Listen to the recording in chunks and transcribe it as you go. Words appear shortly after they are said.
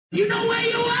You know where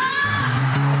you are!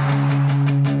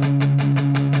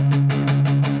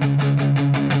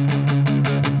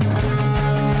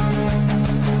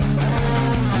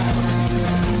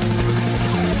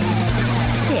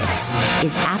 This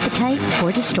is Appetite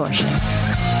for Distortion.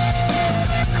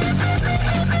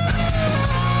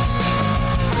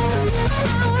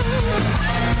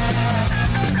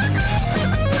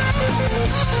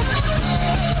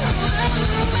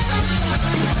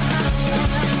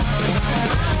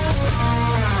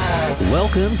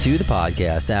 Welcome to the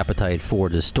podcast, Appetite for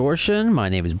Distortion. My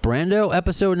name is Brando,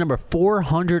 episode number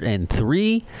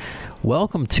 403.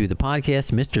 Welcome to the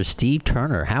podcast, Mr. Steve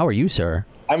Turner. How are you, sir?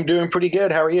 I'm doing pretty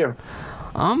good. How are you?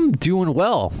 I'm doing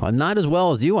well. I'm not as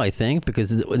well as you, I think,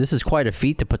 because this is quite a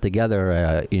feat to put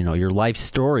together, your life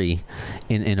story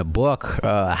in a book.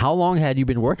 How long had you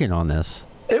been working on this?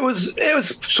 It was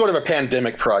sort of a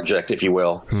pandemic project, if you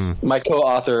will. My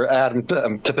co-author, Adam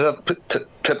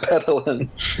Tepetalen,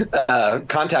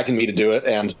 contacted me to do it,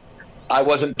 and I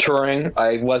wasn't touring.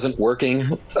 I wasn't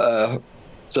working.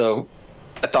 So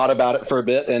I thought about it for a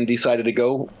bit and decided to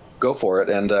go for it.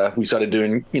 And we started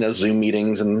doing, Zoom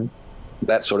meetings and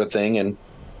that sort of thing and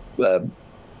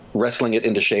wrestling it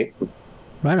into shape.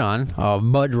 Right on.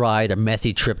 Mud Ride, A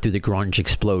Messy Trip Through the Grunge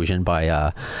Explosion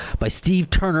by Steve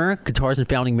Turner, guitarist and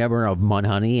founding member of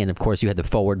Mudhoney. And, of course, you had the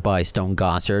forward by Stone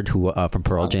Gossard, who from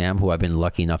Pearl Jam, who I've been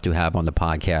lucky enough to have on the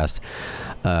podcast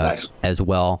Nice. as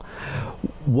well.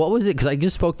 What was it? Because I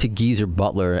just spoke to Geezer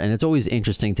Butler, and it's always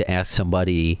interesting to ask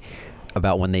somebody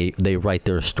about when they write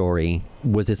their story.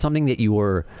 Was it something that you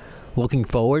were looking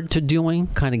forward to doing,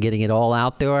 kind of getting it all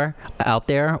out there,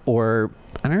 or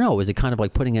I don't know, is it kind of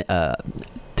like putting it,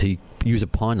 to use a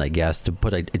pun, I guess, to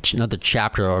put another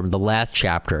chapter or the last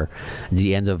chapter at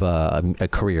the end of a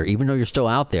career, even though you're still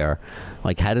out there?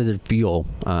 Like, how does it feel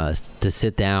to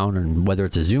sit down, and whether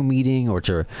it's a Zoom meeting or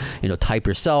to, type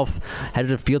yourself, how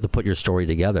did it feel to put your story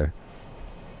together?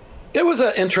 It was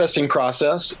an interesting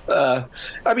process.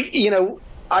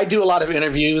 I do a lot of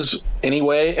interviews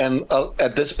anyway, and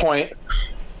at this point,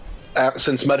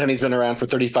 since Mudhoney's been around for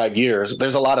 35 years,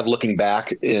 there's a lot of looking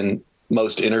back in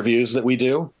most interviews that we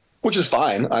do, which is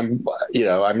fine. I'm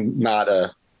not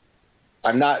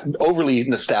overly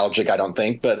nostalgic, I don't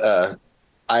think, but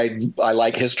I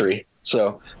like history,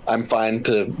 so I'm fine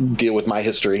to deal with my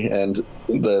history and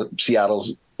the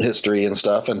Seattle's history and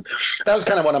stuff. And that was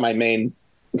kind of one of my main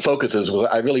focuses. Was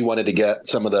I really wanted to get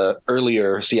some of the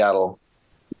earlier Seattle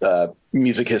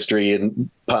music history and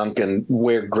punk and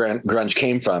where grunge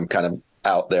came from kind of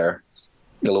out there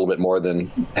a little bit more than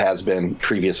has been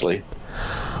previously.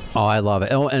 Oh, I love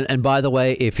it. Oh, and by the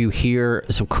way, if you hear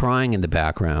some crying in the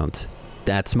background,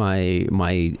 that's my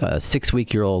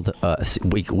 6-week-old my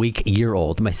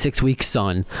 6-week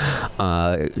son.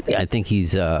 I think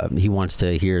he wants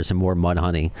to hear some more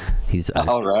Mudhoney. He's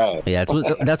all right. Yeah,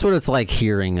 that's what it's like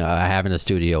hearing having a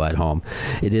studio at home.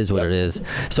 It is what it is.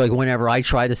 So like whenever I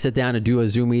try to sit down and do a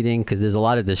Zoom meeting, because there's a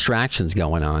lot of distractions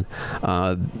going on.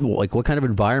 Like, what kind of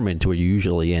environment were you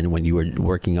usually in when you were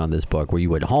working on this book? Were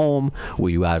you at home? Were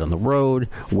you out on the road?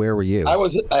 Where were you? I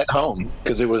was at home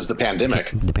because it was the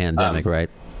pandemic. The pandemic, right?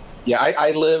 Yeah,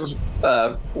 I live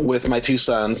with my two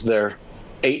sons. They're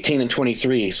 18 and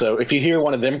 23. So if you hear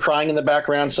one of them crying in the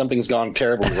background, something's gone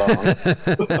terribly wrong.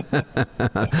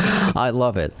 I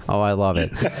love it. Oh, I love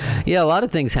it. Yeah, a lot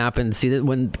of things happen. See, that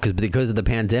because of the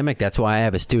pandemic, that's why I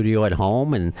have a studio at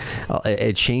home, and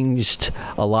it changed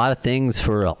a lot of things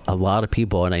for a lot of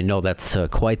people. And I know that's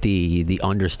quite the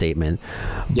understatement.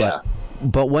 Yeah.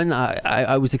 But when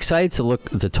I was excited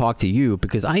to talk to you,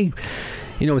 because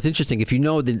it's interesting. If you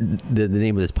know the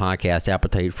name of this podcast,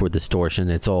 Appetite for Distortion,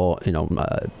 it's all,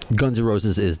 Guns N'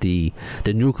 Roses is the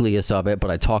nucleus of it, but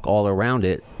I talk all around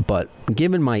it. But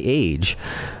given my age,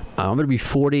 I'm going to be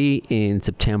 40 in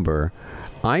September.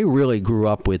 I really grew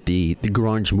up with the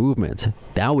grunge movement.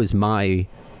 That was my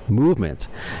movement.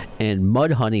 And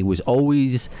Mudhoney was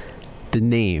always the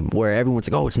name where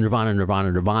everyone's like, oh, it's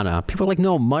Nirvana. People are like,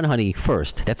 no, Mudhoney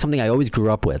first. That's something I always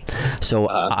grew up with. So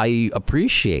I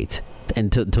appreciate and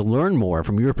to learn more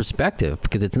from your perspective,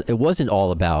 because it wasn't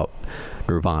all about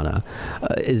Nirvana.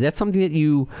 Is that something that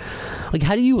you like?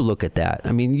 How do you look at that?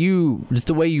 I mean, just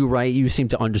the way you write, you seem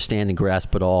to understand and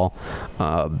grasp it all.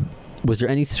 Was there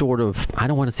any sort of, I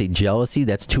don't want to say jealousy,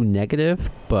 that's too negative,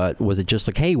 but was it just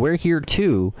like, hey, we're here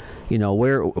too,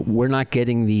 we're not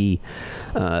getting the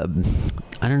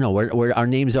I don't know, where our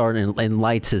names aren't in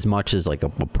lights as much as like a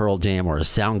Pearl Jam or a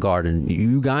Soundgarden.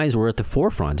 You guys were at the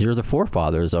forefront. You're the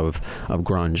forefathers of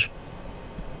grunge.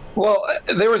 Well,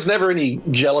 there was never any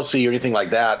jealousy or anything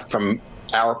like that from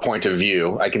our point of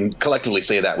view. I can collectively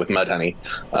say that with Mudhoney.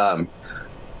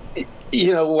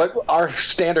 what our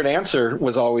standard answer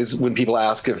was always when people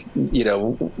ask if,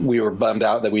 we were bummed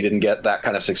out that we didn't get that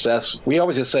kind of success, we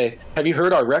always just say, have you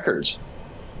heard our records?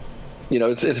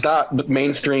 It's not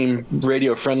mainstream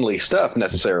radio friendly stuff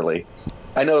necessarily.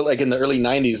 I know, like in the early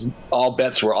 90s, all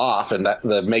bets were off and that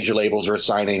the major labels were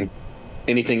signing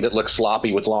anything that looked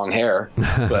sloppy with long hair.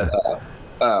 But,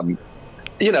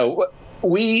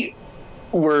 we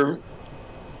were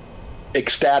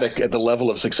ecstatic at the level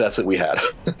of success that we had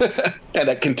and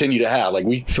that continue to have. Like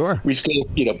we still,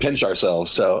 pinch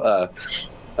ourselves. So,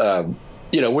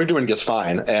 we're doing just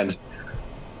fine. And,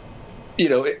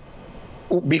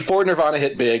 before Nirvana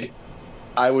hit big,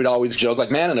 I would always joke like,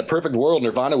 man, in a perfect world,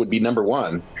 Nirvana would be number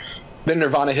one. Then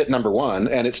Nirvana hit number one,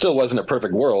 and it still wasn't a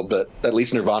perfect world, but at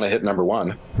least Nirvana hit number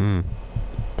one.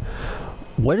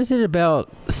 What is it about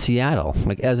Seattle?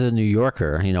 Like, as a New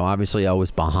Yorker, obviously I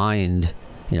was behind,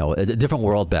 a different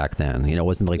world back then. It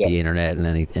wasn't like the internet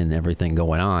and everything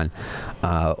going on.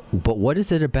 But what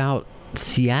is it about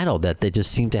Seattle that they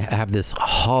just seem to have this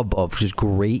hub of just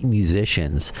great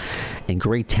musicians and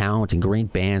great talent and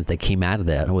great bands that came out of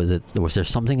that? Was there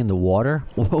something in the water?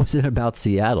 What was it about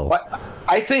Seattle?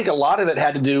 I think a lot of it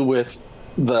had to do with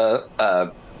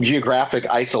the geographic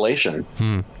isolation.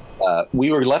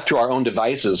 We were left to our own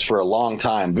devices for a long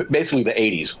time, basically the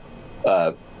 80s.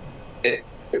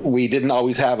 We didn't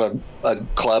always have a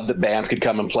club that bands could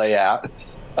come and play at.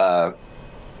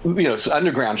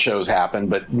 Underground shows happened,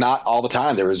 but not all the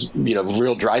time. There was,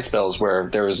 real dry spells where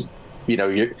there was,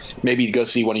 maybe you'd go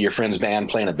see one of your friends' band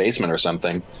playing a basement or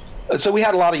something. So we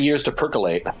had a lot of years to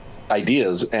percolate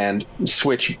ideas and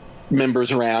switch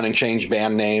members around and change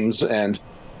band names, and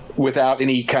without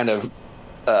any kind of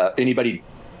anybody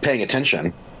paying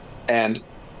attention. And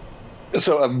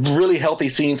so a really healthy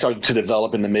scene started to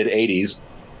develop in the mid 80s.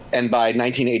 And by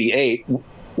 1988,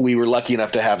 we were lucky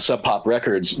enough to have Sub Pop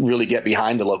Records really get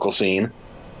behind the local scene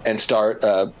and start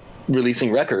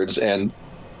releasing records and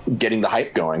getting the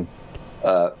hype going.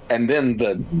 And then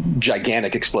the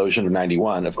gigantic explosion of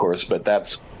 91, of course, but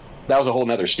that was a whole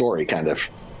nother story, kind of.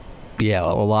 Yeah,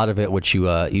 a lot of it, which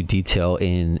you detail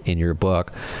in your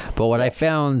book. But what I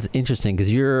found interesting,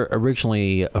 because you're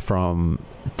originally from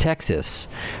Texas.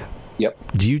 Yep.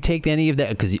 Do you take any of that?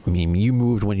 Because you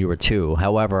moved when you were 2.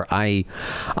 However, I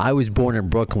was born in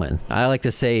Brooklyn. I like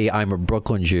to say I'm a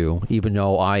Brooklyn Jew, even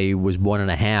though I was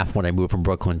 1.5 when I moved from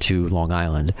Brooklyn to Long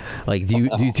Island. Like, do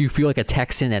you feel like a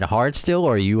Texan at heart still,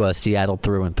 or are you Seattle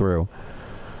through and through?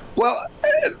 Well,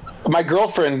 my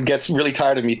girlfriend gets really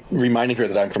tired of me reminding her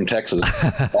that I'm from Texas.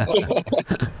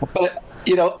 But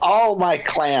all my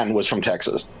clan was from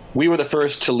Texas. We were the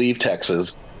first to leave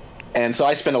Texas. And so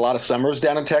I spent a lot of summers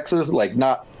down in Texas, like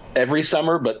not every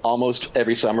summer, but almost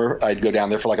every summer. I'd go down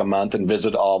there for like a month and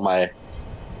visit all my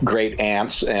great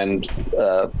aunts and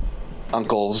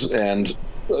uncles and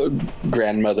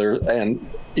grandmother. And,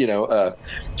 so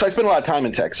I spent a lot of time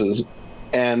in Texas,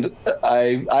 and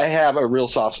I have a real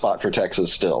soft spot for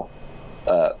Texas still.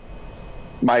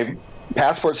 My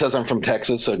passport says I'm from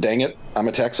Texas, so dang it, I'm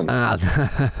a Texan.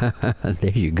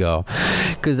 There you go.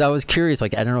 Because I was curious,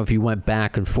 like, I don't know if you went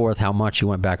back and forth, how much you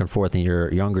went back and forth in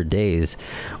your younger days.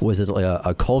 Was it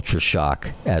a culture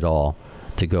shock at all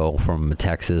to go from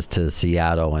Texas to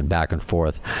Seattle and back and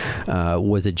forth?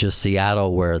 Was it just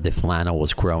Seattle where the flannel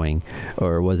was growing,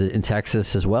 or was it in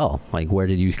Texas as well? Like, where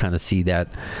did you kind of see that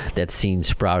scene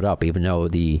sprout up, even though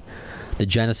the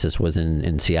genesis was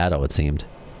in Seattle, it seemed?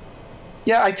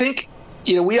 Yeah, I think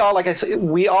we all, like I said,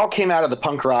 we all came out of the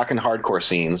punk rock and hardcore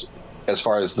scenes as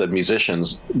far as the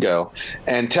musicians go.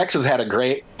 And Texas had a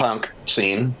great punk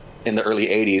scene in the early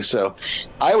 80s. So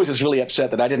I was just really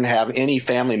upset that I didn't have any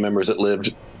family members that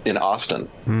lived in Austin.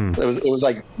 It was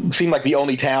like, seemed like the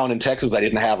only town in Texas I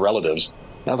didn't have relatives.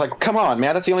 And I was like, come on,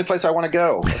 man, that's the only place I want to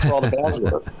go. That's where all the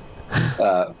bands were.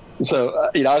 So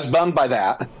I was bummed by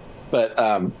that. But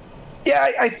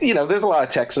there's a lot of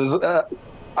Texas.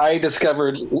 I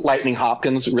discovered Lightning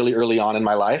Hopkins really early on in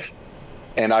my life,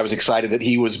 and I was excited that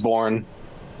he was born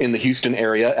in the Houston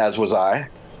area, as was I.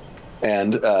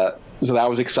 And so that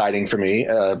was exciting for me.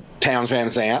 Townes Van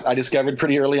Zandt I discovered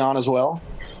pretty early on as well,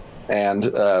 and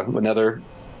another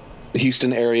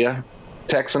Houston area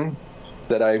Texan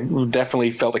that I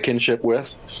definitely felt a kinship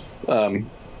with. But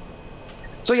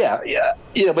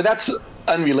that's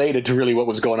unrelated to really what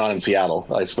was going on in Seattle,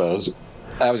 I suppose.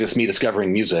 That was just me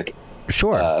discovering music.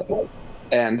 Sure.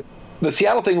 And the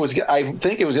Seattle thing was, I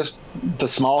think it was just the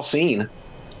small scene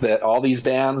that all these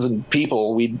bands and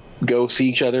people, we'd go see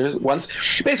each other. Once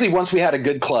we had a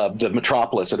good club, the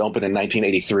Metropolis, that opened in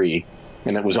 1983,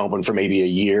 and it was open for maybe a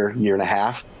year and a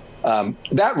half.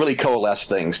 That really coalesced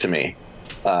things to me.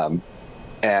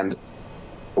 and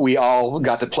we all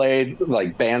got to play,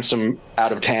 like bands from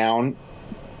out of town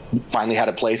finally had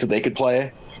a place that they could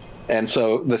play. And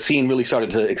so the scene really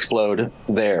started to explode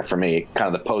there for me,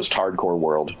 kind of the post-hardcore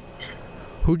world.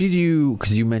 Who did you,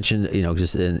 because you mentioned,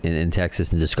 just in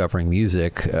Texas and discovering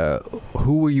music,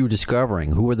 who were you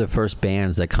discovering? Who were the first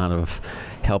bands that kind of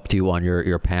helped you on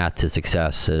your path to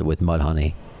success with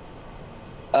Mudhoney?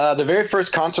 The very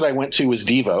first concert I went to was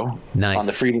Devo. Nice. On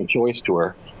the Freedom of Choice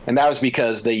tour. And that was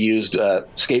because they used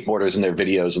skateboarders in their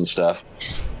videos and stuff.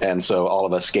 And so all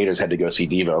of us skaters had to go see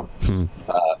Devo.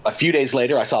 A few days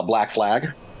later, I saw Black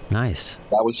Flag. Nice.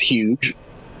 That was huge.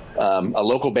 A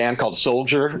local band called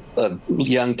Soldier,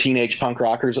 young teenage punk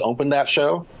rockers, opened that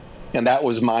show. And that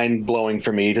was mind-blowing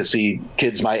for me to see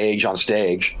kids my age on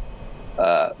stage.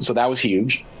 So that was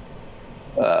huge.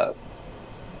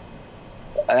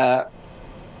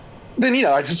 Then,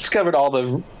 I discovered all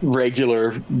the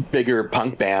regular, bigger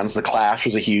punk bands. The Clash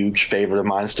was a huge favorite of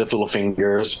mine, Stiff Little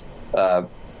Fingers.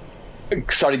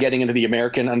 Started getting into the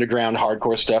American underground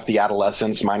hardcore stuff, the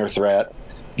Adolescents, Minor Threat,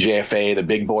 JFA, the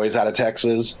big boys out of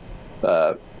Texas.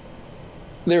 There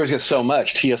was just so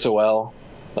much, TSOL.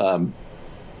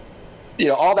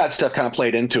 All that stuff kind of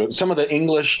played into it. Some of the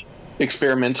English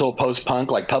experimental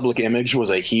post-punk, like Public Image,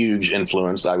 was a huge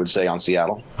influence, I would say, on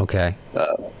Seattle. Okay.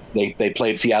 They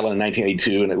played Seattle in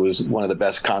 1982, and it was one of the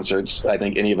best concerts I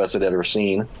think any of us had ever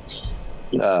seen.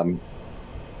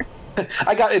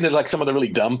 I got into like some of the really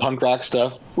dumb punk rock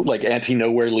stuff, like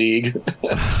Anti-Nowhere League,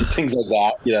 things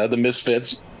like that. The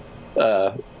Misfits,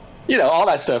 all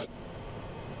that stuff.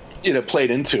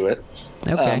 Played into it.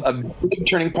 Okay. A big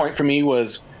turning point for me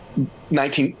was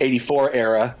 1984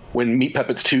 era when Meat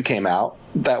Puppets 2 came out.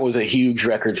 That was a huge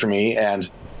record for me, and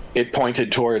it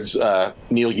pointed towards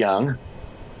Neil Young,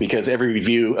 because every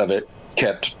review of it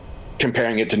kept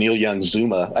comparing it to Neil Young's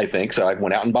Zuma, I think. So I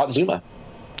went out and bought Zuma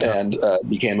and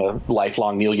became a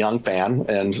lifelong Neil Young fan,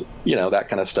 and, that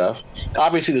kind of stuff.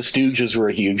 Obviously, the Stooges were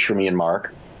huge for me and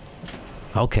Mark.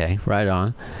 Okay, right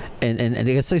on. And I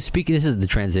guess this is the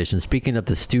transition. Speaking of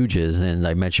the Stooges, and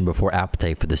I mentioned before,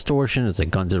 Appetite for Distortion. It's a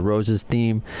Guns N' Roses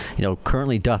theme.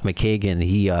 Currently Duff McKagan,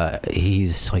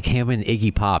 he's like, him and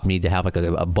Iggy Pop need to have like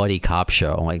a buddy cop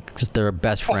show. Like, just they're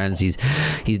best friends.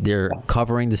 They're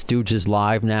covering the Stooges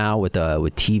live now with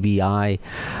TVI,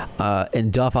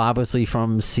 and Duff obviously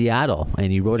from Seattle,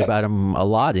 and you wrote about him a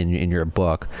lot in your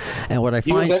book. And what I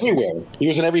find, he was everywhere. He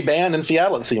was in every band in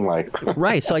Seattle, it seemed like.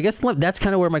 Right. So I guess that's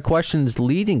kind of where my question's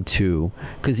leading to,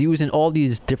 because he was in all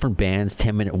these different bands,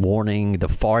 10 Minute Warning, The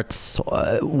Farts.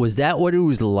 Was that what it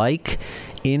was like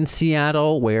in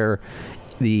Seattle, where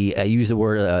I use the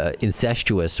word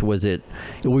incestuous? Were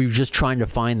you just trying to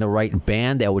find the right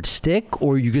band that would stick,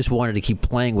 or you just wanted to keep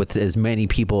playing with as many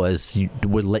people as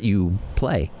would let you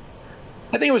play?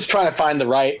 I think it was trying to find the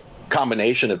right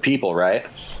combination of people, right?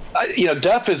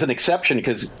 Duff is an exception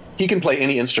because he can play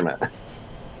any instrument.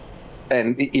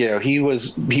 And he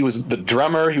was the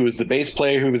drummer, he was the bass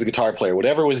player, he was the guitar player,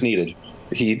 whatever was needed,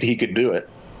 he could do it.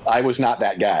 I was not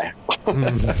that guy.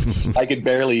 I could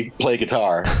barely play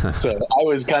guitar, so I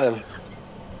was kind of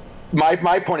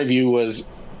my point of view was,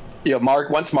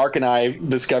 once Mark and I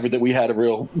discovered that we had a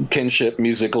real kinship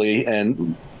musically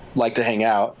and liked to hang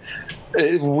out,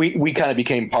 we kind of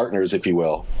became partners, if you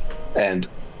will, and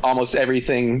almost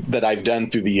everything that I've done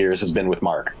through the years has been with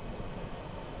Mark.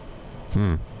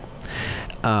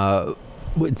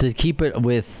 To keep it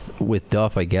with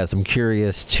Duff, I guess I'm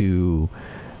curious to,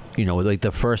 like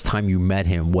the first time you met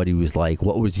him, what he was like.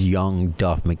 What was young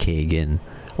Duff McKagan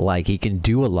like? He can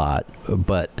do a lot,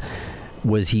 but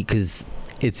was he? Because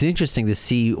it's interesting to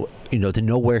see, to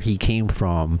know where he came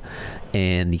from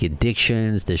and the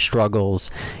addictions, the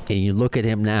struggles, and you look at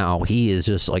him now. He is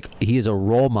just like, he is a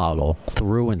role model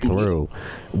through and through.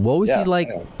 What was he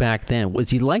like back then? Was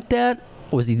he like that?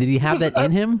 Did he have that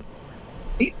in him?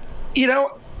 He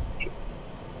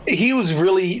was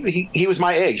really, he was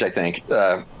my age, I think.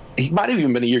 He might have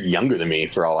even been a year younger than me,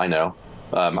 for all I know.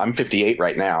 I'm 58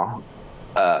 right now.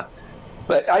 But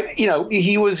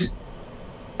he was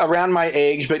around my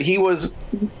age, but he was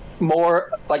more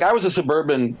like, I was a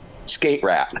suburban skate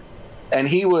rat, and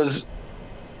he was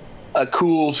a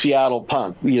cool Seattle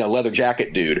punk, leather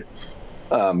jacket dude.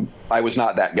 I was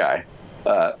not that guy.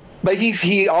 But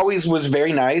he always was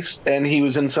very nice, and he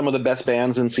was in some of the best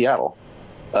bands in Seattle.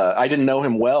 I didn't know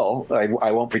him well.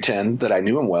 I won't pretend that I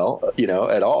knew him well,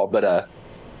 at all. But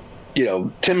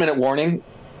 10 Minute Warning,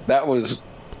 that was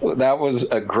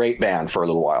a great band for a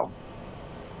little while.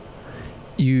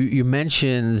 You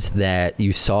mentioned that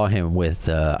you saw him with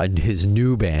his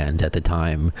new band at the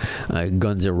time,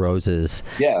 Guns N' Roses.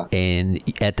 Yeah. And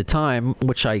at the time,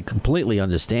 which I completely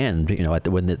understand, at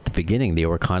the beginning they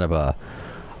were kind of a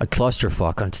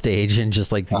clusterfuck on stage, and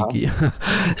just like so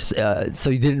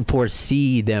you didn't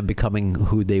foresee them becoming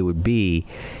who they would be.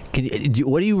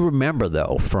 What do you remember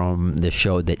though from the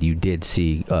show that you did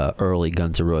see early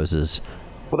Guns N' Roses?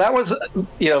 Well, that was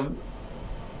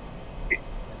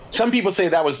some people say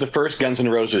that was the first Guns N'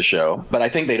 Roses show, but I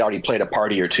think they'd already played a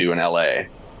party or two in LA.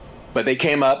 But they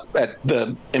came up at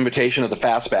the invitation of the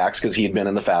Fastbacks, because he had been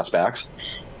in the Fastbacks,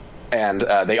 and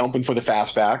they opened for the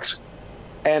Fastbacks.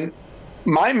 And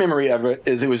my memory of it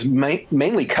is it was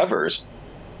mainly covers.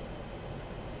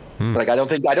 Like I don't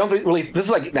think really. This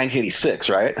is like 1986,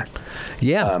 right?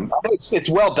 Yeah. It's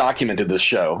well documented. This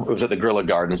show. It was at the Gorilla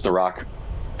Gardens, the Rock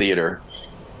Theater.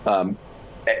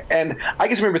 And I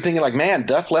just remember thinking, like, man,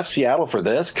 Duff left Seattle for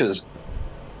this, because,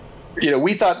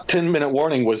 we thought 10 Minute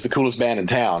Warning was the coolest band in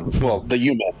town. Well, the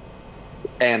U-Men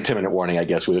and 10 Minute Warning, I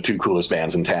guess, were the two coolest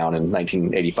bands in town in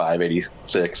 1985,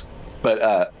 86.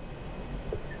 But,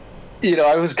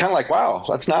 I was kind of like, wow,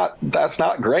 that's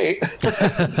not great.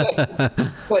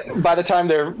 But by the time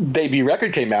their debut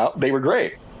record came out, they were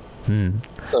great.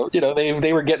 So,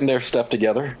 they were getting their stuff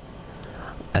together.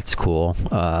 That's cool.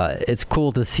 It's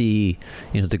cool to see,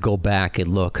 to go back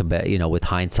and look, with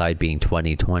hindsight being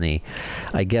 2020.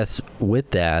 I guess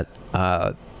with that,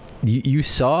 you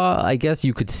saw, I guess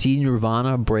you could see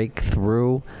Nirvana break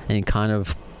through and kind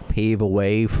of pave a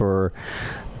way for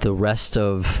the rest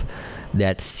of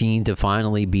that scene to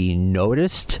finally be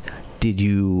noticed. Did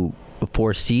you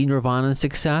foresee Nirvana's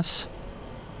success?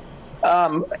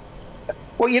 Well,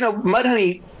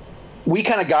 Mudhoney, we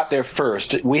kind of got there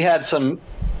first. We had some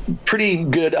pretty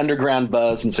good underground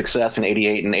buzz and success in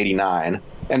 88 and 89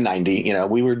 and 90.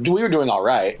 We were doing all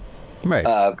right.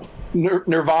 Right.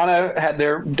 Nirvana had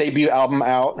their debut album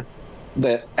out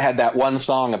that had that one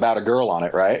song about a girl on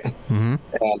it, right? Mm-hmm.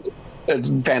 And it's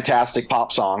a fantastic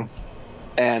pop song.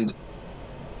 And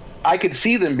I could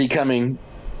see them becoming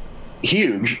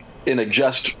huge in a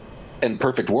just and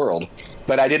perfect world.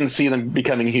 But I didn't see them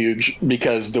becoming huge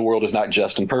because the world is not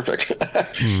just and perfect.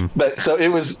 But so it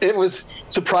was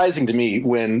surprising to me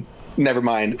when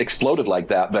Nevermind exploded like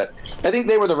that. But I think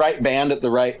they were the right band at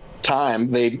the right time.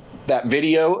 That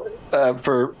video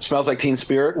for Smells Like Teen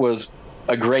Spirit was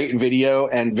a great video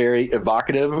and very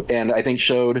evocative, and I think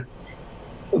showed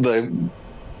the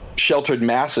sheltered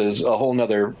masses a whole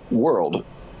nother world.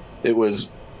 It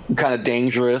was kind of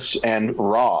dangerous and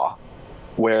raw,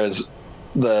 whereas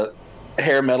the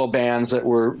hair metal bands that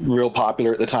were real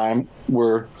popular at the time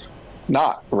were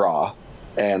not raw,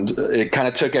 and it kind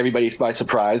of took everybody by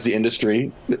surprise, the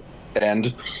industry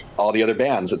and all the other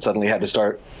bands that suddenly had to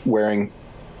start wearing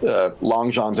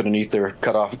long johns underneath their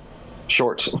cutoff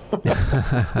shorts.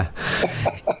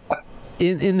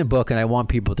 In the book, and I want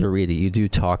people to read it, you do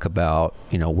talk about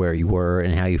where you were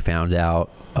and how you found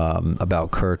out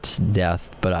about Kurt's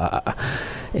death, but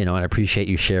and I appreciate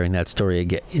you sharing that story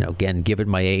again. Again, given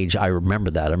my age, I remember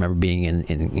that. I remember being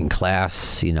in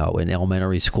class, in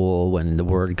elementary school when the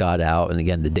word got out, and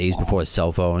again, the days before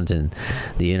cell phones and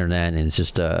the internet, and it's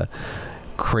just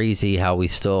crazy how we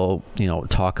still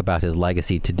talk about his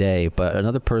legacy today. But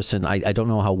another person, I don't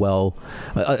know how well,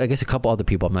 I guess a couple other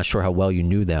people, I'm not sure how well you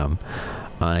knew them.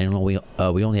 I don't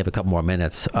know. We only have a couple more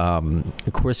minutes.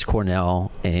 Chris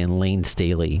Cornell and Lane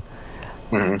Staley.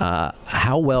 Mm-hmm.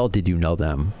 How well did you know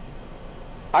them?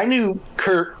 I knew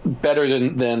Kurt better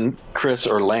than Chris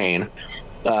or Lane.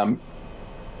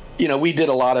 We did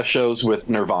a lot of shows with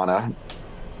Nirvana,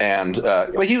 and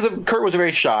Kurt was a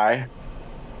very shy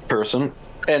person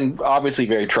and obviously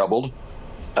very troubled.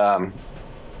 The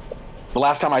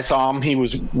last time I saw him, he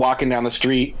was walking down the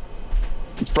street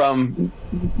from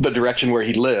the direction where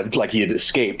he lived, like he had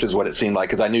escaped, is what it seemed like,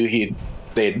 because I knew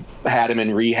they'd had him in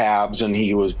rehabs and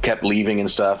he kept leaving and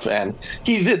stuff, and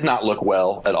he did not look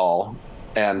well at all,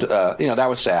 and that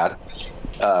was sad.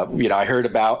 I heard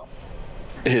about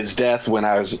his death when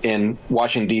I was in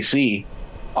Washington D.C.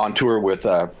 on tour with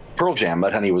Pearl Jam.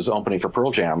 Mudhoney was opening for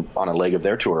Pearl Jam on a leg of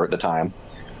their tour at the time,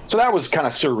 so that was kind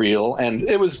of surreal, and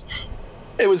it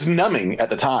was numbing at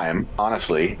the time.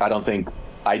 Honestly, I don't think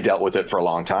I dealt with it for a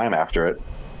long time after it.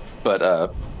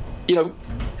 But,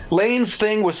 Lane's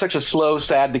thing was such a slow,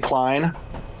 sad decline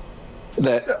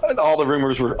that all the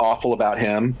rumors were awful about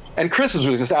him. And Chris's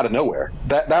was just out of nowhere.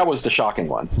 That was the shocking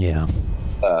one. Yeah.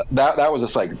 That was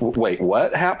just like, wait,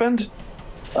 what happened?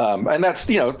 And that's,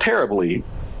 terribly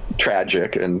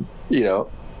tragic. And,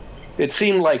 it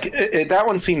seemed like that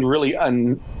one seemed really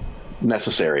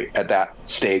necessary at that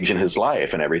stage in his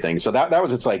life and everything. So that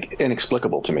was just like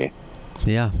inexplicable to me.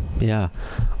 Yeah.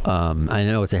 I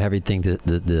know it's a heavy thing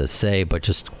to say, but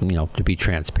just, to be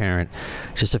transparent,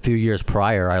 just a few years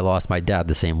prior, I lost my dad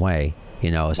the same way,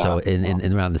 so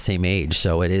in around the same age.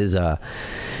 So it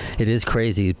is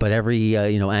crazy, but every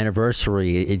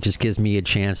anniversary, it just gives me a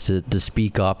chance to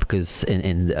speak up, because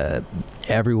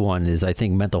everyone is, I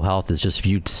think mental health is just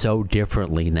viewed so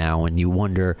differently now, and you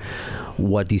wonder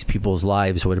what these people's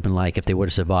lives would have been like if they would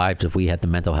have survived, if we had the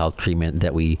mental health treatment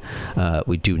that we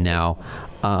do now.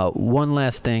 One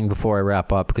last thing before I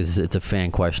wrap up, because it's a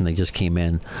fan question that just came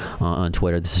in on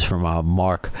Twitter. This is from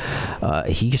Mark.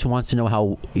 He just wants to know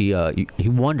how he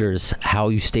wonders how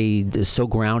you stayed so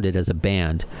grounded as a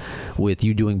band, with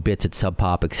you doing bits at Sub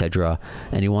Pop, etc.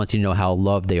 And he wants you to know how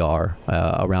loved they are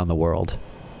around the world.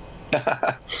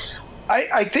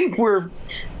 I think we're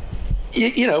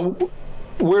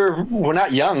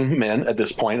not young men at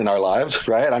this point in our lives,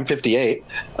 right? I'm 58.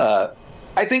 I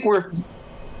think we're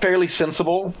fairly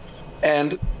sensible,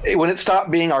 and when it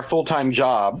stopped being our full-time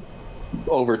job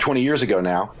over 20 years ago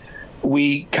now,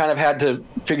 we kind of had to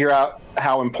figure out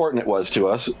how important it was to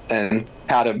us and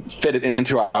how to fit it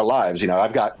into our lives.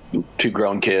 I've got 2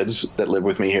 grown kids that live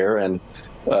with me here, and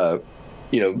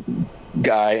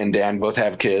Guy and Dan both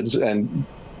have kids, and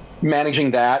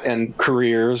managing that and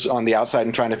careers on the outside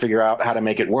and trying to figure out how to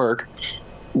make it work,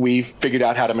 we've figured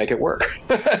out how to make it work.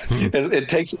 It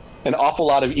takes an awful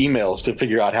lot of emails to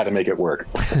figure out how to make it work.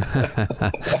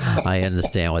 I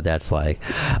understand what that's like.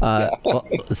 Well,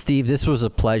 Steve, this was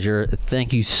a pleasure.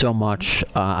 Thank you so much.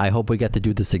 I hope we get to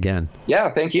do this again.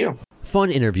 Yeah, thank you. Fun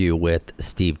interview with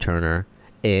Steve Turner.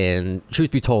 And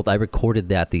truth be told, I recorded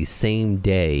that the same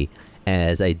day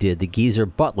as I did the Geezer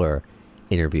Butler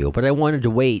interview. But I wanted to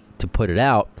wait to put it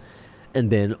out. And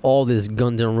then all this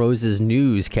Guns N' Roses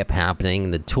news kept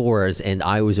happening, the tours, and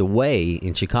I was away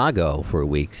in Chicago for a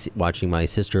week watching my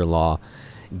sister-in-law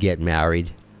get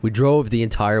married. We drove the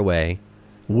entire way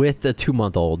with a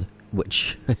 2-month-old,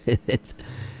 which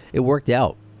it worked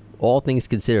out. All things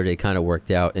considered, it kind of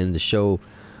worked out. And the show,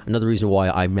 another reason why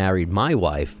I married my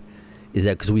wife is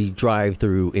that because we drive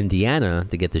through Indiana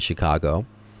to get to Chicago.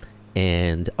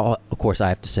 And, of course, I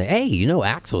have to say, hey,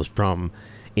 Axel's from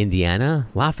Indiana,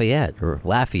 Lafayette,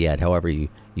 however you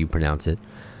pronounce it,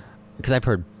 because I've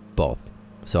heard both.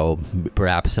 So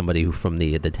perhaps somebody from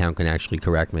the town can actually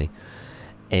correct me.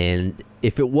 And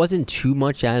if it wasn't too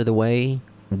much out of the way,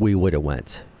 we would have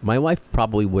went. My wife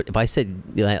probably would. If I said,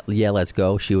 yeah, let's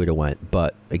go, she would have went.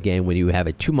 But again, when you have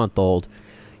a 2-month-old,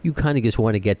 you kind of just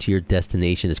want to get to your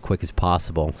destination as quick as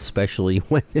possible, especially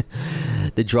when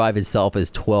the drive itself is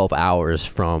 12 hours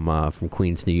from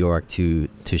Queens, New York to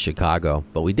Chicago.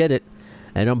 But we did it,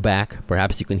 and I'm back.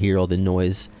 Perhaps you can hear all the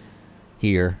noise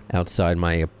here outside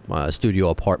my studio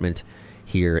apartment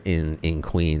here in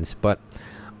Queens. But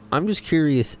I'm just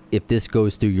curious if this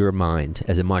goes through your mind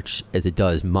as much as it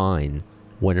does mine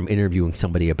when I'm interviewing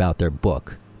somebody about their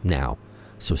book now.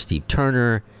 So Steve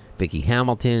Turner, Vicki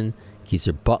Hamilton,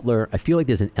 Geezer Butler, I feel like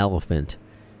there's an elephant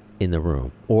in the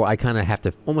room, or I kind of have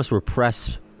to almost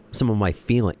repress some of my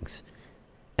feelings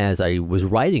as I was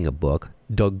writing a book,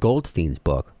 Doug Goldstein's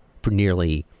book, for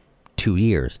nearly 2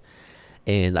 years.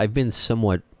 And I've been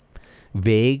somewhat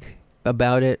vague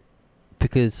about it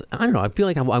because, I don't know, I feel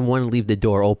like I want to leave the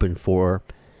door open for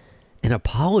an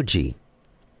apology.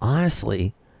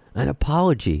 Honestly, an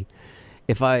apology.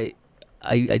 If I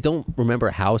don't remember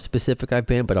how specific I've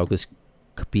been, but I'll just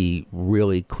be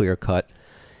really clear cut,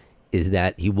 is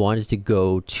that he wanted to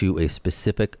go to a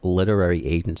specific literary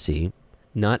agency,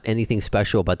 not anything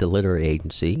special about the literary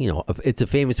agency. It's a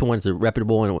famous one, it's a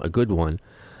reputable one, a good one,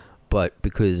 but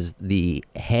because the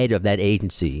head of that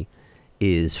agency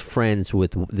is friends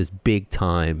with this big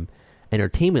time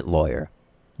entertainment lawyer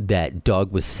that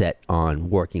Doug was set on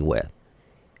working with,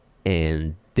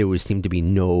 and there would seem to be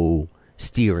no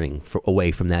steering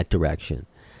away from that direction.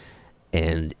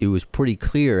 And it was pretty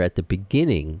clear at the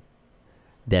beginning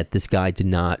that this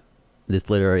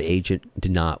literary agent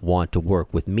did not want to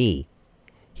work with me.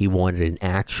 He wanted an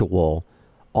actual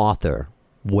author,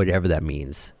 whatever that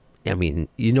means. I mean,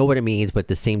 you know what it means, but at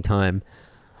the same time,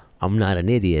 I'm not an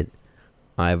idiot.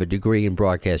 I have a degree in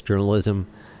broadcast journalism.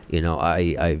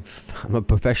 I'm a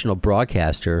professional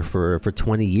broadcaster for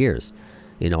 20 years.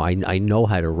 I know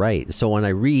how to write. So when I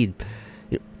read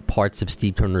parts of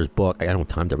Steve Turner's book, I don't have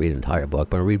time to read an entire book,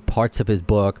 but I read parts of his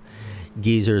book,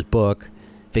 Geezer's book,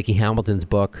 Vicki Hamilton's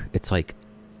book. It's like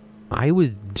I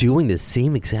was doing the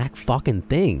same exact fucking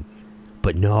thing,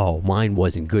 but no, mine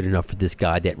wasn't good enough for this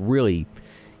guy that really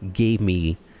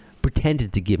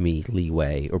pretended to give me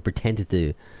leeway, or pretended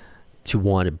to to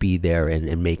want to be there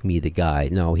and make me the guy.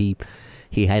 No, he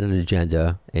had an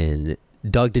agenda, and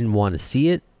Doug didn't want to see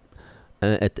it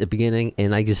at the beginning,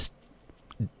 and I just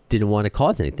didn't want to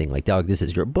cause anything. Like, Doug, this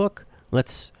is your book.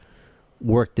 Let's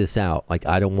work this out. Like,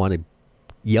 I don't want to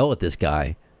yell at this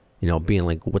guy, being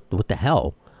like, what the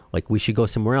hell? Like, we should go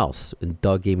somewhere else. And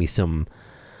Doug gave me some.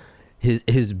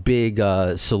 His big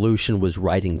solution was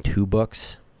writing 2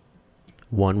 books,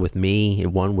 one with me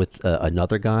and one with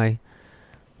another guy,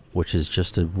 which is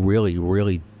just a really,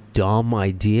 really dumb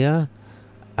idea.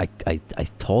 I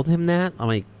told him that. I'm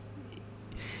like,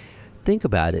 think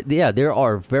about it. Yeah, there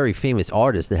are very famous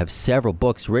artists that have several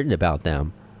books written about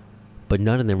them, but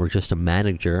none of them were just a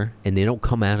manager, and they don't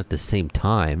come out at the same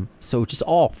time. So it just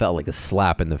all felt like a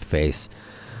slap in the face.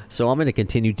 So I'm going to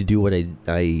continue to do what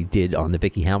I did on the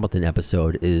Vicky Hamilton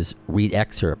episode, is read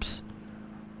excerpts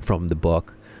from the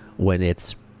book when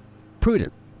it's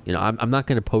prudent. I'm not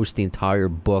going to post the entire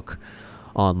book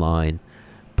online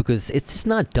because it's just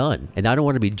not done, and I don't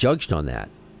want to be judged on that.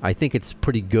 I think it's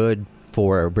pretty good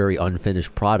for a very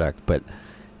unfinished product, but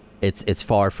it's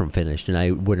far from finished, and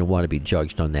I wouldn't want to be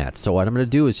judged on that. So what I'm going to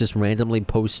do is just randomly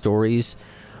post stories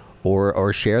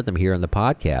or share them here on the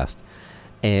podcast.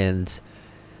 And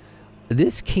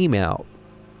this came out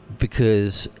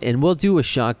because, and we'll do a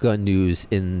shotgun news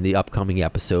in the upcoming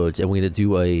episodes, and we're going to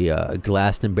do a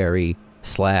Glastonbury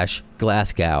 /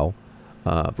 Glasgow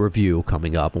review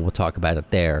coming up, and we'll talk about it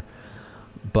there.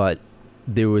 But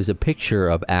there was a picture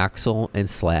of Axl and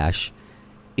Slash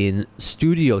in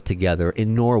studio together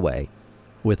in Norway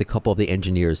with a couple of the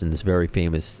engineers in this very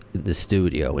famous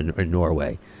studio in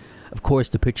Norway. Of course,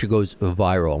 the picture goes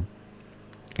viral,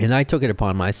 and I took it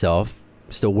upon myself,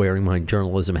 still wearing my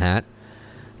journalism hat,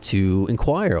 to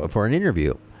inquire for an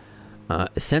interview.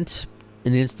 Sent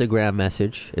an Instagram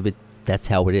message. That's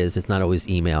how it is. It's not always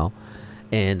email.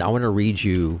 And I want to read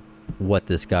you what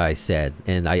this guy said.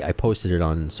 And I posted it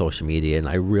on social media, and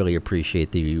I really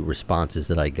appreciate the responses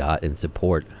that I got in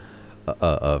support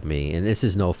of me. And this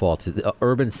is no fault to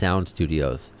Urban Sound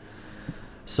Studios.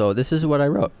 So this is what I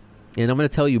wrote. And I'm going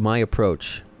to tell you my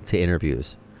approach to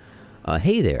interviews.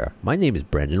 Hey there, my name is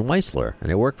Brendan Weisler,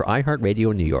 and I work for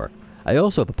iHeartRadio in New York. I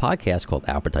also have a podcast called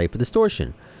Appetite for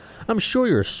Distortion. I'm sure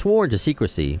you're sworn to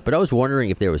secrecy, but I was wondering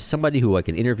if there was somebody who I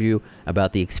can interview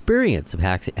about the experience of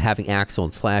having Axl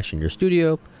and Slash in your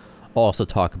studio. Also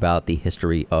talk about the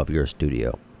history of your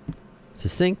studio.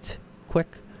 Succinct,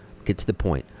 quick, get to the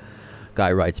point.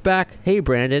 Guy writes back, hey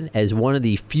Brandon, as one of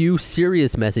the few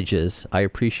serious messages, I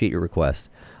appreciate your request.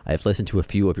 I have listened to a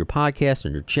few of your podcasts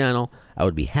on your channel. I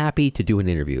would be happy to do an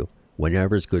interview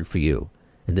whenever is good for you.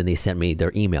 And then they sent me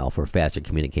their email for faster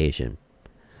communication.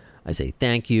 I say,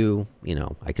 thank you.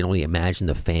 I can only imagine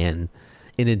the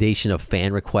inundation of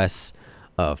fan requests,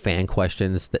 fan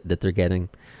questions that they're getting.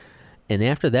 And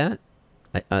after that,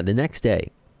 the next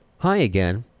day, hi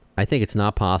again. I think it's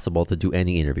not possible to do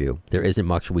any interview. There isn't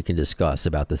much we can discuss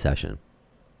about the session.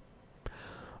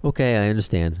 Okay, I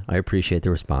understand. I appreciate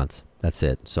the response. That's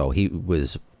it. So he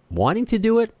was wanting to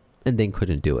do it and then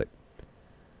couldn't do it.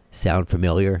 Sound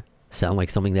familiar? Sound like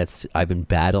something I've been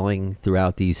battling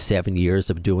throughout these 7 years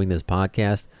of doing this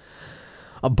podcast?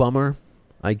 A bummer,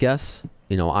 I guess.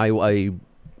 I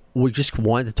would just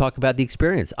wanted to talk about the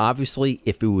experience. Obviously,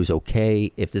 if it was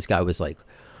okay, if this guy was like,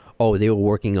 oh, they were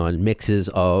working on mixes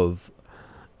of,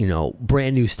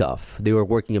 brand new stuff. They were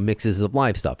working on mixes of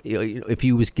live stuff. If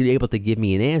he was able to give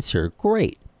me an answer,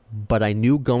 great. But I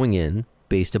knew going in,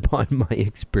 based upon my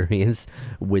experience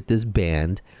with this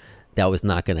band, that was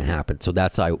not going to happen. So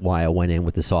that's why I went in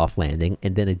with the soft landing,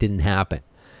 and then it didn't happen.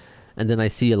 And then I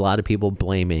see a lot of people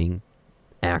blaming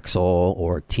Axl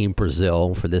or Team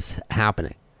Brazil for this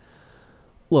happening.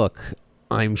 Look,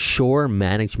 I'm sure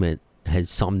management had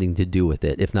something to do with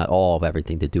it, if not all of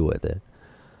everything to do with it.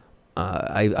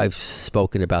 I've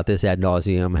spoken about this ad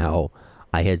nauseum, how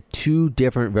I had 2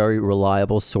 different very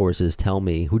reliable sources tell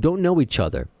me, who don't know each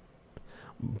other,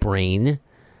 Brain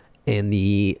and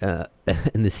the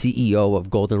CEO of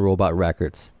Golden Robot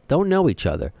Records, don't know each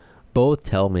other. Both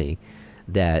tell me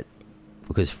that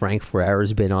because Frank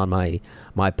Ferrera's been on my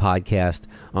podcast,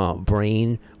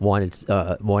 Brain wanted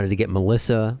to get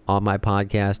Melissa on my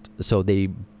podcast, so they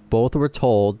both were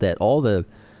told that all the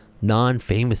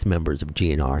non-famous members of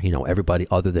GN'R, everybody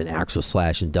other than Axl,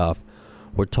 Slash, and Duff,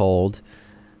 were told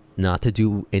not to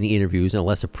do any interviews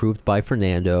unless approved by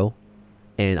Fernando,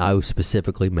 and I was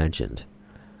specifically mentioned.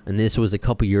 And this was a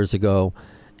couple years ago,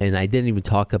 and I didn't even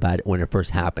talk about it when it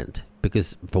first happened,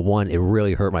 because for one, it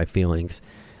really hurt my feelings,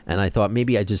 and I thought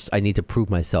maybe I need to prove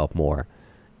myself more,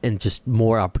 and just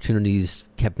more opportunities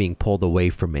kept being pulled away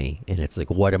from me, and it's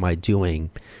like, what am I doing?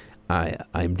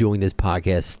 I'm doing this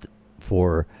podcast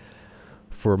for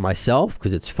myself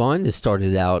because it's fun. It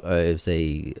started out as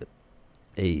a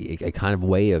kind of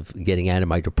way of getting out of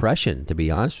my depression, to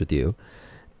be honest with you.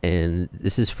 And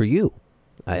this is for you.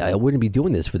 I wouldn't be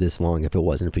doing this for this long if it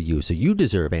wasn't for you. So you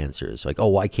deserve answers. Like, oh,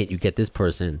 why can't you get this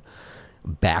person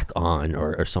back on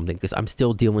or something? Because I'm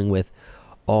still dealing with,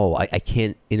 I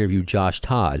can't interview Josh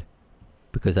Todd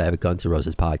because I have a Guns N'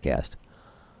 Roses podcast.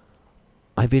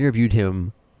 I've interviewed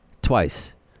him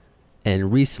twice.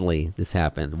 And recently this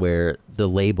happened where the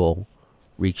label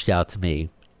reached out to me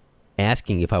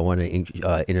asking if I want to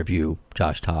interview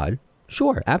Josh Todd.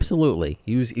 Sure, absolutely.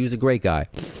 He was a great guy.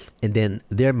 And then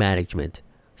their management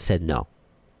said no.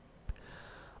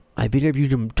 I've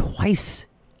interviewed him twice,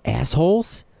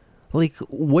 assholes. Like,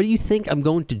 what do you think I'm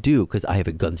going to do? Because I have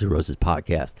a Guns N' Roses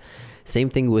podcast. Same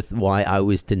thing with why I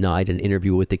was denied an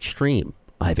interview with Extreme.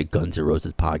 I have a Guns N'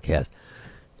 Roses podcast.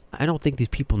 I don't think these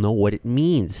people know what it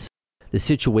means. The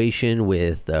situation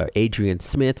with Adrian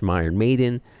Smith from Iron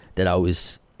Maiden, that I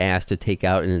was asked to take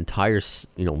out an entire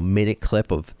minute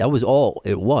clip of, that was all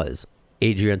it was.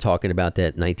 Adrian talking about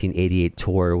that 1988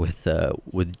 tour with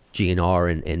GN'R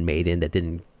and Maiden that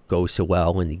didn't go so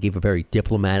well, and he gave a very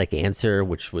diplomatic answer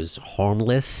which was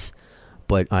harmless,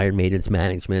 but Iron Maiden's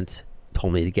management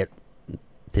told me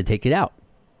to take it out.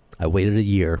 I waited a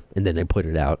year and then they put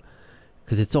it out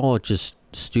because it's all just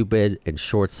stupid and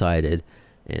short-sighted.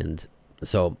 And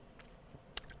so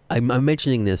I'm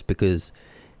mentioning this because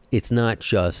it's not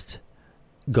just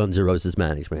Guns N' Roses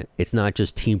management. It's not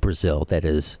just Team Brazil that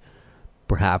is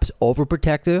perhaps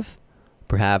overprotective.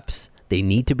 Perhaps they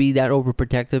need to be that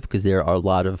overprotective because there are a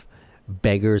lot of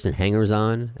beggars and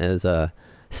hangers-on, as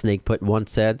Snake Put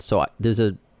once said. So there's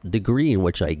a degree in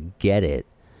which I get it.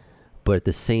 But at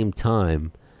the same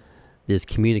time, there's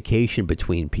communication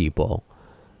between people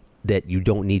that you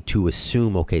don't need to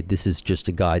assume, okay, this is just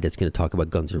a guy that's going to talk about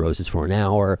Guns N' Roses for an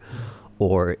hour.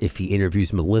 Or if he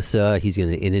interviews Melissa, he's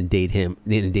going to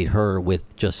inundate her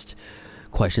with just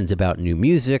questions about new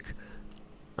music.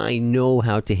 I know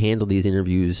how to handle these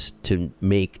interviews to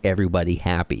make everybody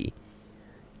happy.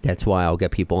 That's why I'll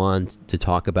get people on to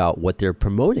talk about what they're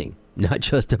promoting, not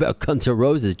just about Guns N'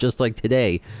 Roses, just like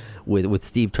today with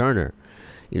Steve Turner.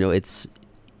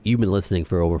 You've been listening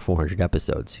for over 400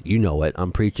 episodes. You know it.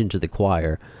 I'm preaching to the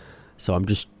choir. So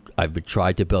I've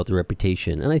tried to build a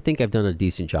reputation, and I think I've done a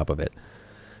decent job of it.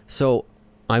 So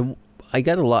I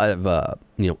got a lot of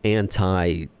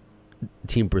anti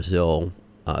Team Brazil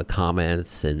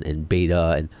comments and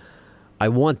beta, and I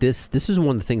want this is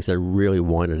one of the things that I really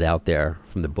wanted out there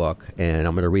from the book, and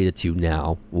I'm going to read it to you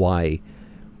now. Why?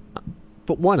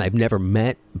 But one, I've never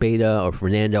met Beta or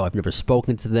Fernando. I've never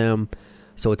spoken to them,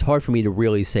 so it's hard for me to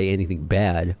really say anything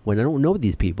bad when I don't know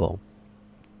these people.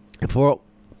 And for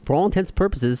all intents and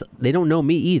purposes, they don't know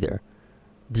me either.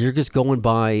 They're just going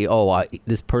by,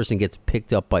 this person gets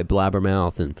picked up by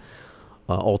Blabbermouth and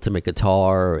Ultimate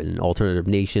Guitar and Alternative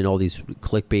Nation, all these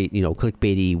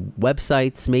clickbaity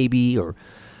websites maybe, or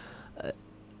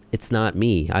it's not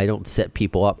me. I don't set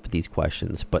people up for these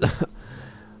questions, but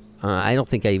I don't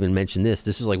think I even mentioned this.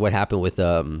 This is like what happened with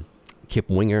Kip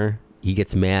Winger. He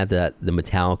gets mad that the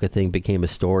Metallica thing became a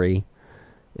story.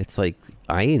 It's like,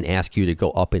 I didn't ask you to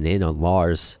go up and in on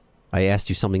Lars. I asked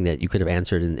you something that you could have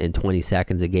answered in 20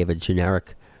 seconds and gave a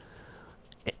generic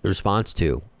response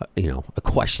to. A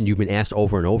question you've been asked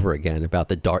over and over again about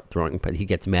the dart throwing, but he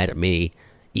gets mad at me,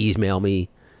 email me,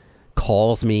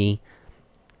 calls me.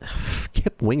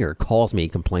 Kip Winger calls me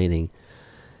complaining.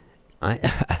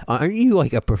 Aren't you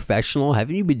like a professional?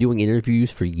 Haven't you been doing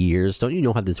interviews for years? Don't you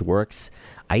know how this works?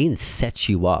 I didn't set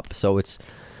you up. So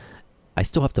I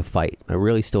still have to fight. I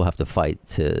really still have to fight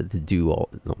to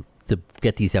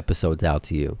get these episodes out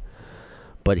to you.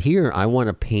 But here I want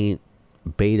to paint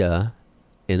Beta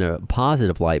in a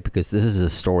positive light because this is a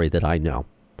story that I know.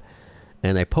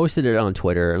 And I posted it on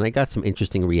Twitter and I got some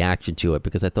interesting reaction to it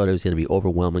because I thought it was going to be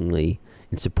overwhelmingly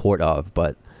in support of.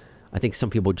 But I think some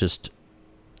people just,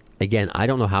 again, I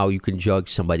don't know how you can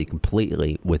judge somebody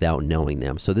completely without knowing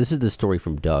them. So this is the story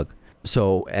from Doug.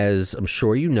 So as I'm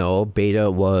sure you know, Beta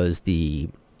was the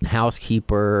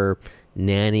housekeeper,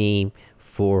 nanny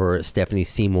for Stephanie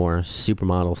Seymour,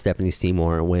 supermodel Stephanie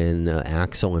Seymour, when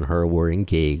Axl and her were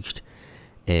engaged.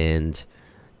 And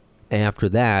after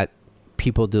that,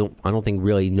 people I don't think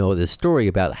really know the story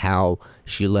about how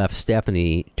she left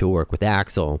Stephanie to work with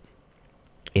Axl.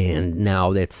 And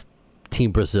now that's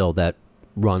Team Brazil that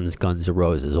runs Guns N'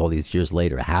 Roses all these years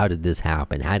later. How did this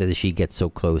happen? How did she get so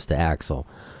close to Axl?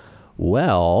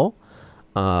 Well,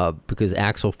 because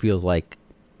Axl feels like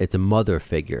it's a mother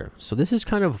figure. So this is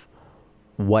kind of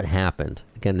what happened.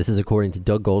 Again, this is according to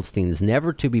Doug Goldstein's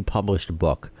never-to-be-published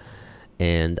book.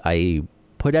 And I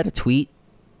put out a tweet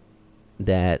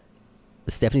that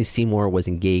Stephanie Seymour was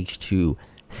engaged to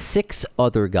 6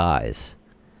 other guys.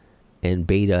 And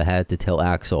Beta had to tell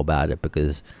Axel about it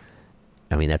because,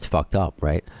 I mean, that's fucked up,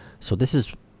 right? So this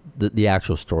is the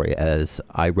actual story as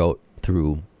I wrote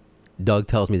through. Doug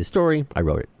tells me the story. I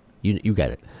wrote it. You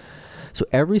get it. So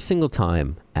every single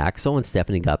time Axel and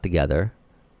Stephanie got together,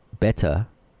 Beta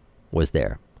was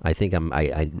there. I think I'm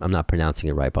not pronouncing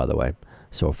it right, by the way.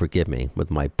 So forgive me with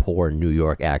my poor New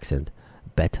York accent.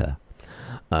 Beta.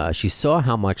 She saw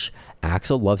how much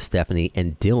Axel loved Stephanie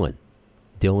and Dylan.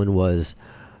 Dylan was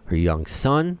her young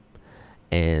son,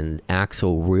 and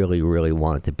Axel really, really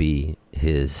wanted to be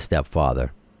his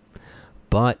stepfather.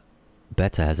 But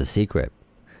Beta has a secret.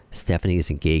 Stephanie is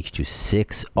engaged to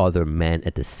 6 other men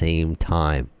at the same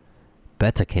time.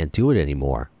 Beta can't do it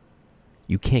anymore.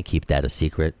 You can't keep that a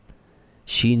secret.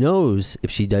 She knows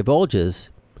if she divulges,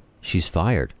 she's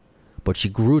fired. But she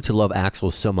grew to love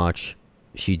Axel so much,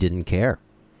 she didn't care.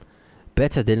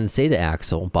 Beta didn't say to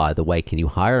Axel, by the way, can you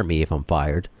hire me if I'm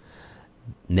fired?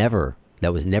 Never.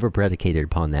 That was never predicated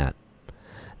upon that.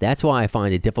 That's why I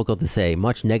find it difficult to say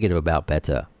much negative about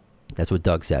Beta. That's what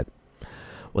Doug said.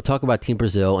 We'll talk about Team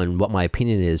Brazil and what my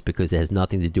opinion is because it has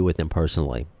nothing to do with them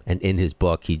personally. And in his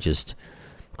book, he just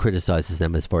criticizes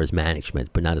them as far as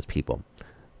management, but not as people.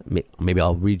 Maybe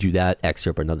I'll read you that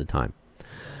excerpt another time.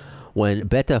 When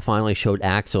Beta finally showed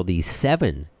Axel the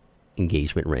 7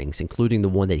 engagement rings, including the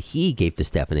one that he gave to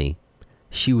Stephanie,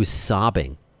 she was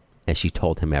sobbing as she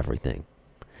told him everything.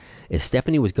 If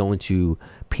Stephanie was going to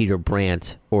Peter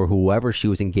Brandt or whoever she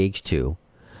was engaged to,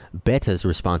 Beta's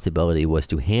responsibility was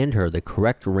to hand her the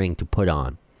correct ring to put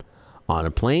on. On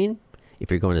a plane,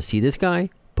 if you're going to see this guy,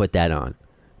 put that on.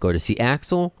 Go to see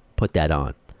Axel, put that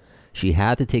on. She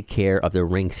had to take care of the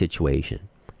ring situation.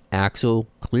 Axel,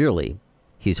 clearly,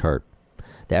 he's hurt.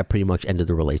 That pretty much ended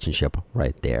the relationship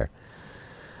right there.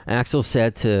 Axel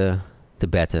said to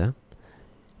Beta,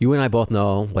 you and I both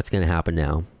know what's going to happen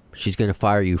now. She's going to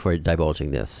fire you for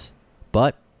divulging this.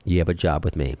 But you have a job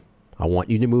with me. I want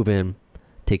you to move in,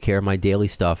 take care of my daily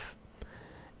stuff.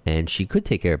 And she could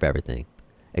take care of everything.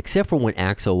 Except for when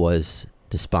Axel was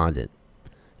despondent.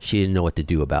 She didn't know what to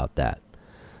do about that.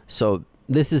 So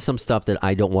this is some stuff that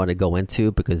I don't want to go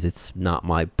into because it's not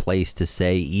my place to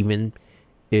say, even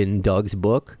in Doug's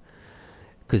book.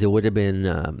 Because it would have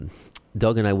been...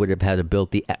 Doug and I would have had to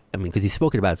build because he's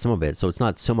spoken about some of it, so it's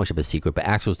not so much of a secret, but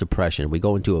Axel's depression. We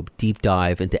go into a deep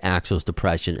dive into Axel's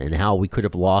depression and how we could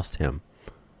have lost him.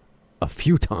 A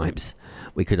few times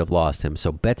we could have lost him.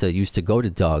 So Beta used to go to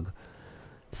Doug,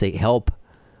 say, help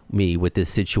me with this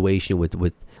situation, with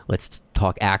let's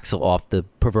talk Axel off the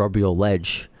proverbial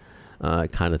ledge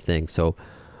kind of thing. So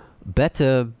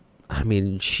Beta,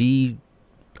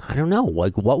 I don't know,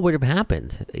 like what would have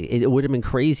happened? It would have been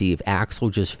crazy if Axel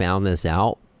just found this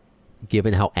out,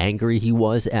 given how angry he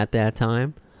was at that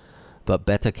time. But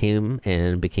Beta came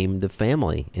and became the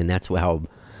family, and that's how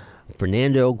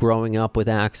Fernando growing up with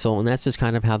Axel, and that's just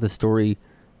kind of how the story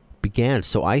began.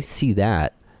 So I see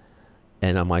that,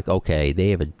 and I'm like, okay, they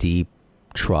have a deep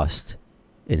trust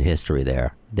in history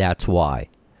there. That's why.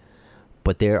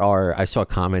 But I saw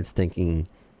comments thinking...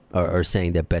 Or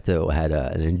saying that Beta had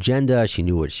an agenda, she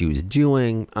knew what she was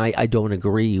doing. I don't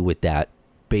agree with that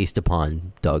based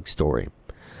upon Doug's story.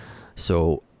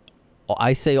 So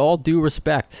I say all due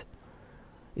respect.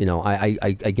 You know,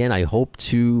 I hope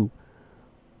to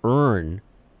earn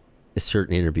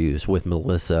certain interviews with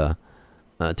Melissa,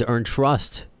 to earn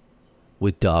trust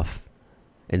with Duff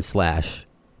and Slash,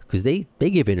 because they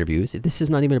give interviews. This is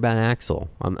not even about Axel.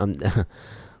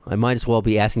 I might as well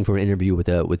be asking for an interview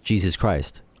with Jesus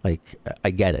Christ. Like,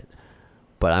 I get it,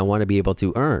 but I want to be able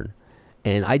to earn.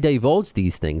 And I divulge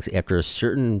these things after a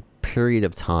certain period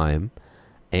of time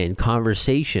and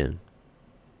conversation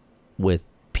with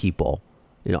people.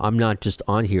 You know, I'm not just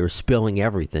on here spilling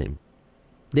everything.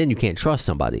 Then you can't trust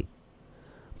somebody.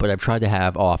 But I've tried to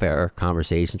have off-air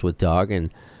conversations with Doug,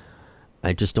 and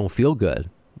I just don't feel good.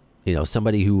 You know,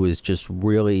 somebody who was just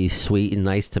really sweet and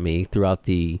nice to me throughout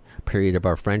the period of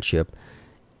our friendship,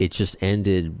 it just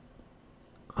ended...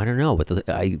 I don't know, but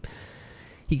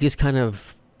he just kind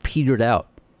of petered out.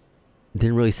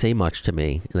 Didn't really say much to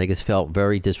me, and I just felt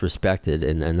very disrespected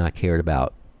and not cared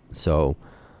about. So,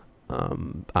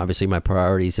 obviously my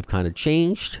priorities have kind of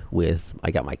changed I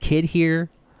got my kid here.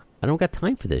 I don't got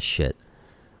time for this shit.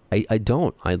 I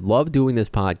don't. I love doing this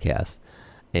podcast,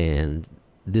 and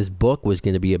this book was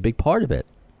going to be a big part of it.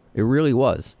 It really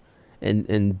was.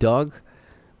 And Doug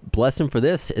bless him for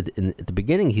this. At the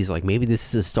beginning, he's like, maybe this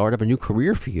is the start of a new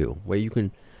career for you, where you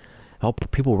can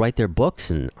help people write their books.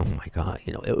 And oh my God,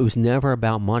 it was never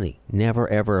about money, never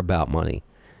ever about money.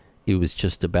 It was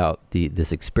just about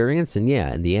this experience. And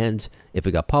yeah, in the end, if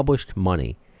it got published,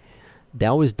 money.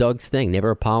 That was Doug's thing. Never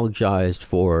apologized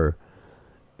for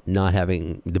not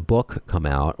having the book come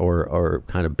out or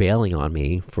kind of bailing on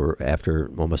me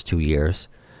after almost 2 years.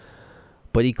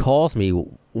 But he calls me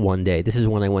one day. This is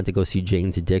when I went to go see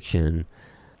Jane's Addiction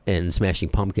and Smashing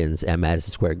Pumpkins at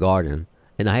Madison Square Garden.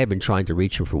 And I had been trying to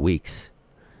reach him for weeks.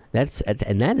 And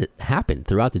that happened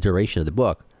throughout the duration of the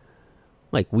book.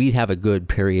 Like, we'd have a good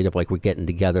period of, like, we're getting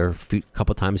together a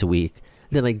couple times a week.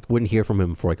 Then I wouldn't hear from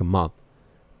him for, like, a month.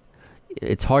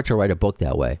 It's hard to write a book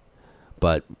that way.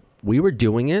 But we were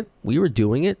doing it. We were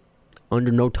doing it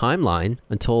under no timeline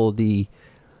until the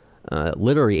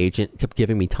literary agent kept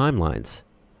giving me timelines.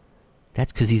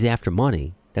 That's because he's after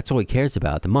money. That's all he cares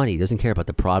about, the money. He doesn't care about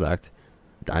the product.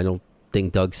 I don't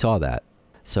think Doug saw that.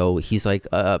 So he's like,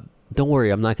 don't worry,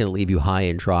 I'm not going to leave you high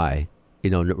and dry,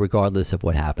 regardless of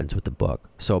what happens with the book.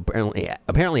 So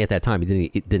apparently at that time, he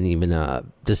didn't even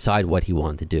decide what he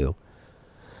wanted to do.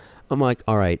 I'm like,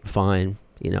 all right, fine.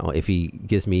 If he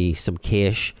gives me some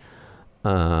cash,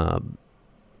 fine.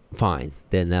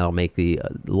 Then that'll make the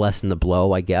lessen the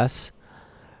blow, I guess.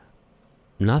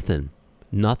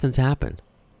 Nothing's happened.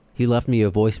 He left me a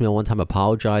voicemail one time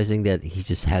apologizing that he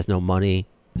just has no money.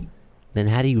 Then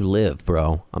how do you live,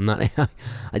 bro? I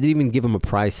didn't even give him a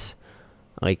price,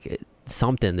 like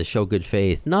something to show good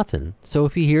faith. Nothing. So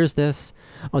if he hears this,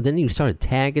 then he started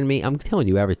tagging me. I'm telling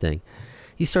you everything.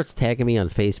 He starts tagging me on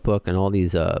Facebook and all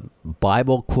these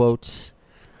Bible quotes.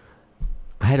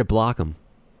 I had to block him.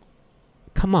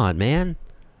 Come on, man.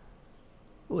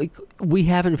 Like, we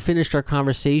haven't finished our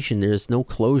conversation. There's no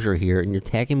closure here, and you're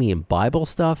tagging me in Bible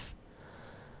stuff?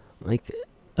 Like,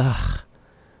 ugh.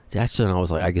 That's when I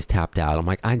was like, I just tapped out. I'm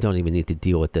like, I don't even need to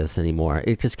deal with this anymore.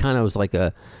 It just kind of was like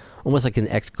almost like an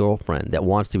ex-girlfriend that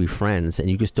wants to be friends, and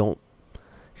you just don't.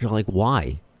 You're like,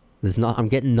 why? I'm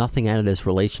getting nothing out of this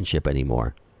relationship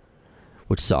anymore,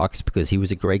 which sucks because he was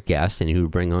a great guest and he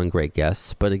would bring on great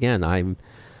guests. But again, I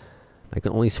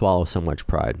can only swallow so much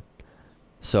pride.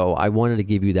 So I wanted to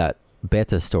give you that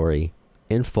beta story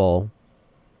in full,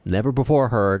 never before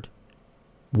heard.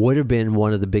 Would have been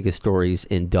one of the biggest stories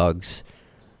in Doug's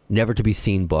never to be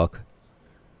seen book.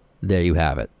 There you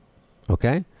have it.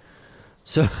 Okay?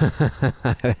 So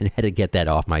I had to get that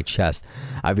off my chest.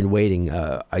 I've been waiting.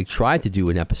 I tried to do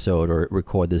an episode or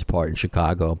record this part in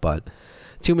Chicago, but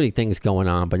too many things going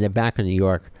on. But then back in New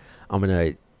York, I'm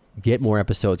going to get more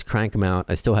episodes, crank them out.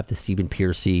 I still have the Stephen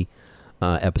Piercy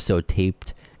episode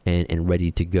taped and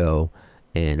ready to go.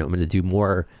 And I'm going to do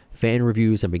more fan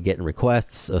reviews. I've been getting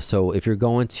requests. So if you're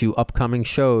going to upcoming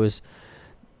shows,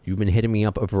 you've been hitting me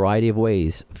up a variety of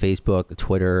ways. Facebook,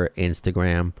 Twitter,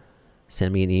 Instagram.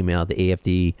 Send me an email,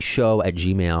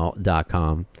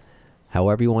 theafdshow@gmail.com.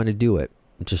 However you want to do it,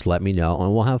 just let me know,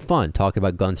 and we'll have fun talking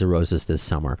about Guns N' Roses this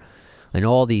summer. And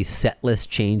all these set list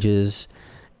changes,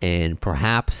 and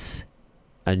perhaps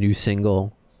a new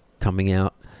single coming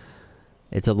out.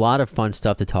 It's a lot of fun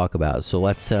stuff to talk about, so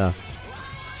let's have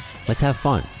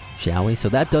fun, shall we? So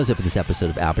that does it for this episode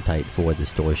of Appetite for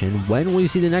Distortion. When will you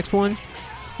see the next one?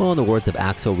 Well, in the words of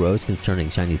Axl Rose concerning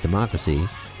Chinese democracy,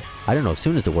 I don't know if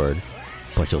soon is the word,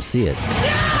 but you'll see it.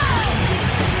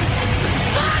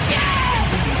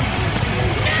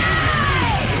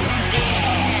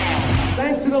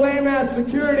 Thanks to the lame-ass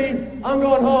security, I'm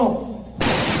going home.